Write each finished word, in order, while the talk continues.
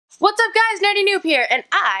What's up guys, Nerdy Noob here, and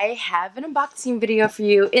I have an unboxing video for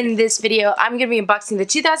you. In this video, I'm going to be unboxing the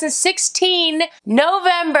 2016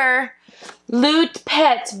 November Loot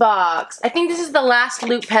Pets box. I think this is the last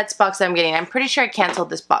Loot Pets box that I'm getting. I'm pretty sure I canceled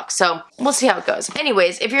this box, so we'll see how it goes.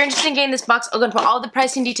 Anyways, if you're interested in getting this box, I'm going to put all the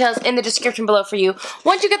pricing details in the description below for you.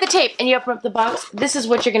 Once you get the tape and you open up the box, this is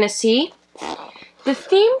what you're going to see. The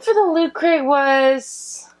theme for the Loot Crate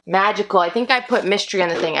was magical. I think I put mystery on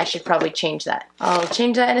the thing. I should probably change that. I'll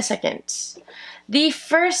change that in a second.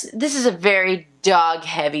 This is a very dog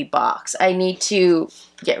heavy box. I need to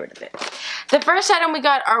get rid of it. The first item we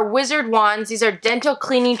got are wizard wands. These are dental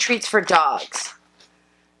cleaning treats for dogs.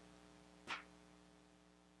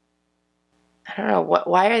 I don't know,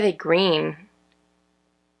 why are they green?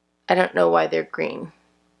 I don't know why they're green.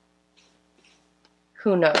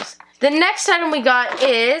 Who knows? The next item we got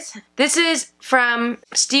is, this is from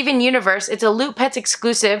Steven Universe. It's a Loot Pets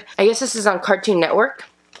exclusive. I guess this is on Cartoon Network.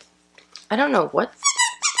 I don't know what.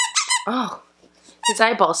 Oh, his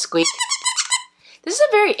eyeballs squeak. This is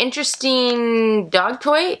a very interesting dog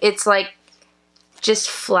toy. It's like just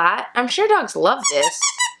flat. I'm sure dogs love this.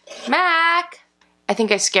 Mac! I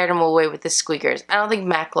think I scared him away with the squeakers. I don't think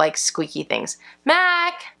Mac likes squeaky things.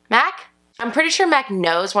 Mac! Mac? I'm pretty sure Mac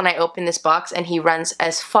knows when I open this box and he runs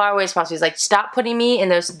as far away as possible. He's like, stop putting me in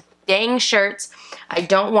those dang shirts. I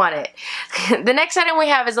don't want it. The next item we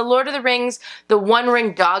have is the Lord of the Rings, the One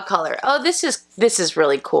Ring dog collar. Oh, this is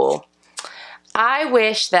really cool. I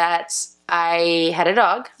wish that I had a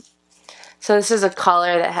dog. So this is a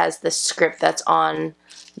collar that has the script that's on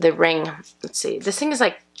the ring. Let's see. This thing is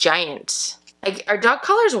like giant. Like, are dog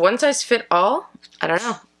collars one size fit all? I don't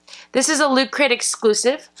know. This is a Loot Crate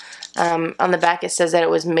exclusive. On the back it says that it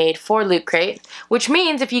was made for Loot Crate, which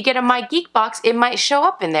means if you get a My Geek box, it might show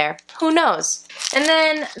up in there. Who knows? And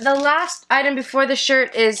then the last item before the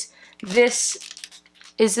shirt is this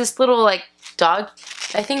little like dog.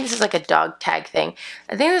 I think this is like a dog tag thing.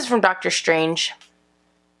 I think this is from Doctor Strange.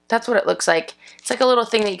 That's what it looks like. It's like a little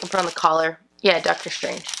thing that you can put on the collar. Yeah, Doctor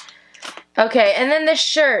Strange. Okay, and then the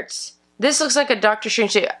shirts. This looks like a Doctor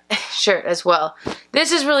Strange shirt as well.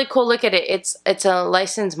 This is really cool. Look at it. It's a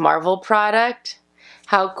licensed Marvel product.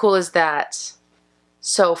 How cool is that?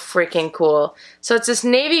 So freaking cool. So it's this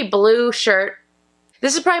navy blue shirt.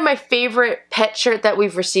 This is probably my favorite pet shirt that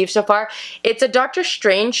we've received so far. It's a Doctor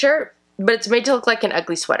Strange shirt, but it's made to look like an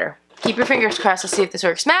ugly sweater. Keep your fingers crossed. Let's see if this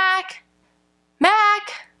works. Mac!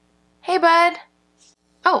 Mac! Hey, bud.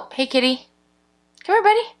 Oh, hey, kitty. Come here,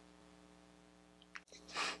 buddy.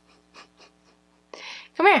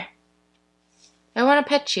 Come here. I want to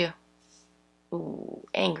pet you. Ooh,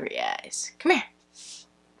 angry eyes. Come here.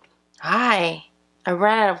 Hi. I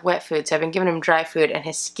ran out of wet food, so I've been giving him dry food, and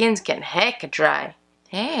his skin's getting hecka dry.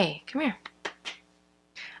 Hey, come here.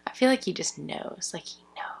 I feel like he just knows. Like he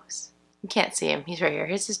knows. You can't see him. He's right here.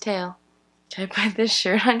 Here's his tail. Should I put this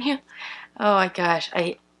shirt on you? Oh my gosh.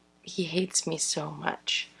 He hates me so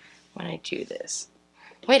much when I do this.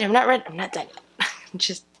 Wait, I'm not ready. I'm not done.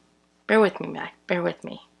 Just bear with me, Mac. Bear with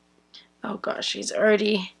me. Oh gosh, he's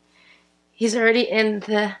already in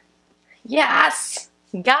the, yes!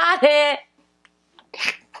 Got it!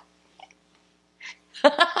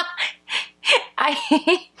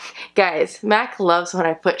 Guys, Mac loves when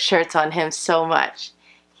I put shirts on him so much.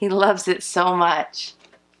 He loves it so much.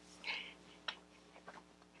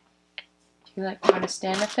 Do you want to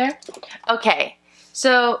stand up there? Okay.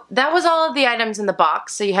 So that was all of the items in the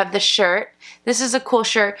box. So you have the shirt. This is a cool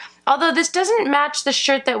shirt. Although this doesn't match the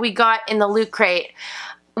shirt that we got in the Loot Crate,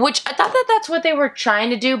 which I thought that that's what they were trying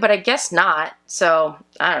to do, but I guess not. So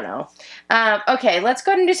I don't know. Okay, let's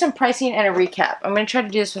go ahead and do some pricing and a recap. I'm going to try to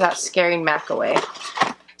do this without scaring Mac away.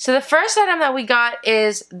 So the first item that we got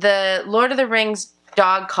is the Lord of the Rings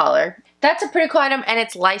dog collar. That's a pretty cool item and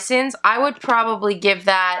it's licensed. I would probably give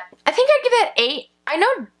that, I think I'd give that 8. I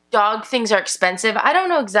know dog things are expensive. I don't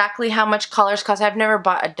know exactly how much collars cost. I've never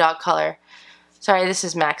bought a dog collar. Sorry, this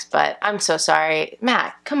is Mac's butt. I'm so sorry.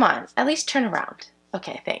 Mac, come on. At least turn around.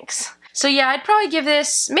 Okay, thanks. So yeah, I'd probably give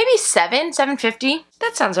this maybe 7.50.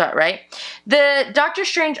 That sounds about right. The Doctor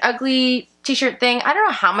Strange ugly t-shirt thing, I don't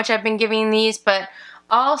know how much I've been giving these, but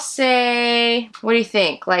I'll say, what do you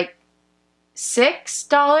think? Like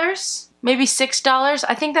 $6? Maybe $6.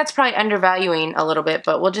 I think that's probably undervaluing a little bit,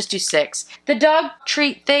 but we'll just do 6. The dog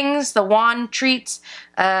treat things, the wand treats,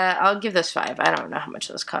 I'll give those 5. I don't know how much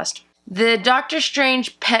those cost. The Doctor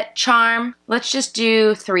Strange pet charm, let's just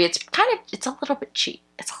do 3. It's a little bit cheap.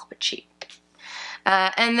 It's a little bit cheap.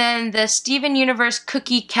 And then the Steven Universe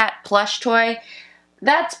cookie cat plush toy,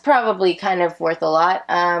 that's probably kind of worth a lot.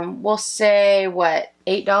 We'll say, what,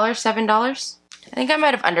 $8, $7? I think I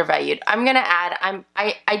might have undervalued. I'm gonna add,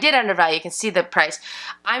 I did undervalue, you can see the price.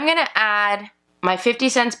 I'm gonna add my 50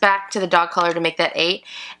 cents back to the dog collar to make that 8.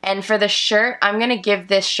 And for the shirt, I'm gonna give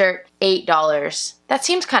this shirt $8. That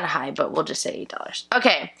seems kind of high, but we'll just say $8.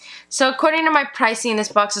 Okay, so according to my pricing,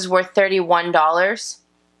 this box is worth $31.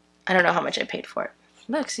 I don't know how much I paid for it.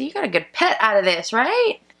 Look, so you got a good pet out of this,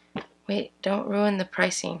 right? Wait, don't ruin the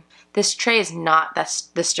pricing. This tray is not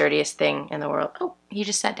the sturdiest thing in the world. Oh, he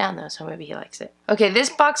just sat down though, so maybe he likes it. Okay, this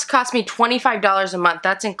box cost me $25 a month.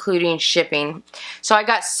 That's including shipping. So I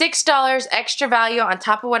got $6 extra value on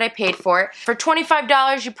top of what I paid for it. For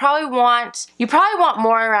 $25, you probably want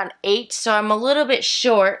more, around $8. So I'm a little bit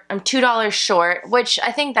short. I'm $2 short, which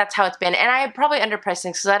I think that's how it's been. And I probably underpriced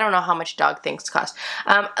things because I don't know how much dog things cost.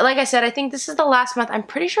 Like I said, I think this is the last month. I'm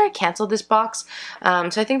pretty sure I canceled this box.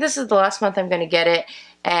 So I think this is the last month I'm gonna get it.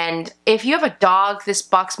 And if you have a dog, this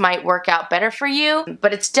box might work out better for you,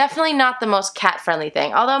 but it's definitely not the most cat-friendly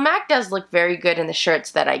thing. Although Mac does look very good in the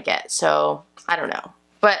shirts that I get, so I don't know.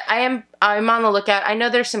 But I'm on the lookout. I know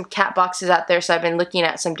there's some cat boxes out there, so I've been looking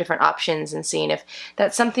at some different options and seeing if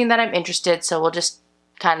that's something that I'm interested, so we'll just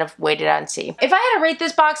kind of wait it out and see. If I had to rate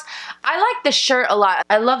this box, I like the shirt a lot.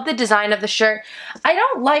 I love the design of the shirt. I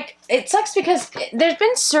don't like, it sucks because there's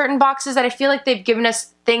been certain boxes that I feel like they've given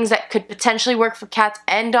us things that could potentially work for cats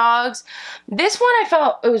and dogs. This one I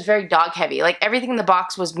felt it was very dog heavy. Like everything in the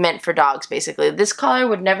box was meant for dogs basically. This collar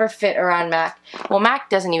would never fit around Mac. Well,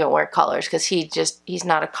 Mac doesn't even wear collars because he's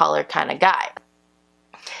not a collar kind of guy.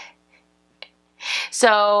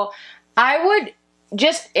 So I would,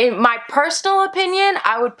 just in my personal opinion,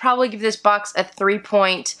 I would probably give this box a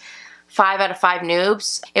 3.5 out of 5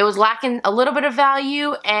 Newbs. It was lacking a little bit of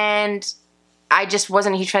value and I just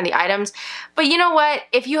wasn't a huge fan of the items. But you know what?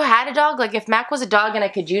 If you had a dog, like if Mac was a dog and I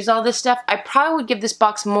could use all this stuff, I probably would give this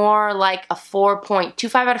box more like a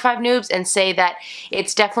 4.25 out of 5 Newbs and say that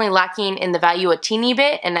it's definitely lacking in the value a teeny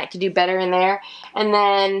bit and I could do better in there. And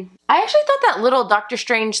then I actually thought that little Doctor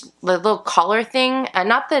Strange, the little collar thing,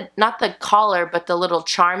 not the collar, but the little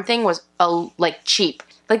charm thing was like cheap.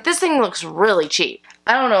 Like this thing looks really cheap.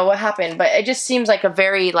 I don't know what happened, but it just seems like a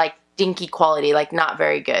very like dinky quality, like not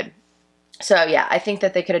very good. So yeah, I think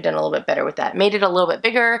that they could have done a little bit better with that. Made it a little bit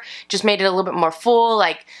bigger, just made it a little bit more full,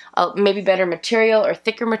 like maybe better material or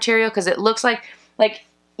thicker material, because it looks like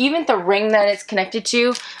even the ring that it's connected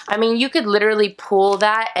to, I mean, you could literally pull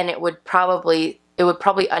that and it would probably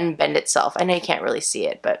unbend itself. I know you can't really see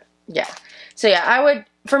it, but yeah. So yeah,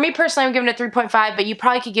 for me personally, I'm giving it a 3.5, but you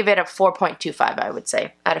probably could give it a 4.25, I would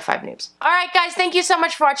say, out of 5 Newbs. Alright guys, thank you so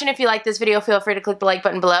much for watching. If you like this video, feel free to click the like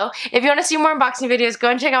button below. If you want to see more unboxing videos,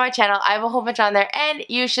 go and check out my channel. I have a whole bunch on there, and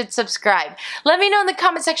you should subscribe. Let me know in the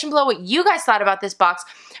comment section below what you guys thought about this box.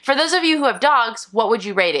 For those of you who have dogs, what would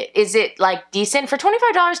you rate it? Is it like decent? For $25,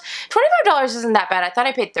 $25 isn't that bad. I thought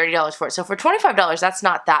I paid $30 for it, so for $25, that's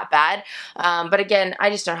not that bad. But again,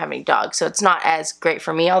 I just don't have any dogs, so it's not as great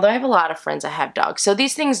for me, although I have a lot of friends that have dogs. So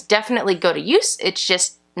these things definitely go to use. It's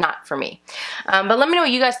just not for me. But let me know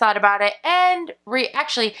what you guys thought about it, and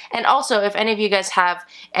also if any of you guys have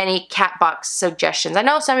any cat box suggestions. I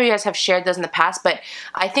know some of you guys have shared those in the past, but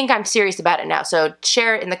I think I'm serious about it now, so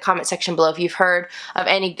share it in the comment section below if you've heard of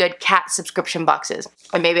any good cat subscription boxes,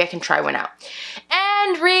 and maybe I can try one out.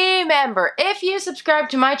 And remember, if you subscribe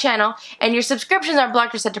to my channel and your subscriptions aren't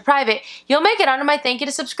blocked or set to private, you'll make it onto my thank you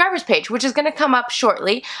to subscribers page, which is going to come up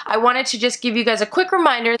shortly. I wanted to just give you guys a quick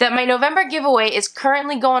reminder that my November giveaway is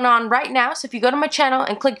currently going on right now. So if you go to my channel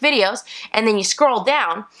and click videos and then you scroll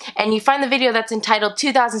down and you find the video that's entitled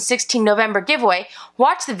 2016 November giveaway,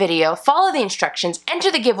 watch the video, follow the instructions,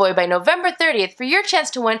 enter the giveaway by November 30th for your chance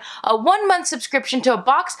to win a 1-month subscription to a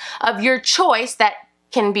box of your choice that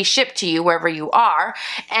can be shipped to you wherever you are.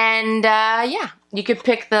 And yeah, you could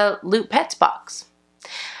pick the Loot Pets box.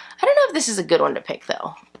 I don't know if this is a good one to pick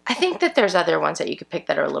though. I think that there's other ones that you could pick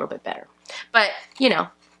that are a little bit better. But, you know,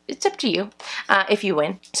 it's up to you if you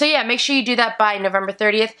win. So yeah, make sure you do that by November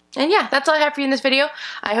 30th. And yeah, that's all I have for you in this video.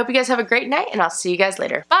 I hope you guys have a great night, and I'll see you guys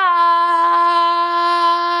later. Bye!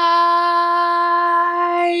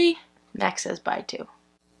 Max says bye too.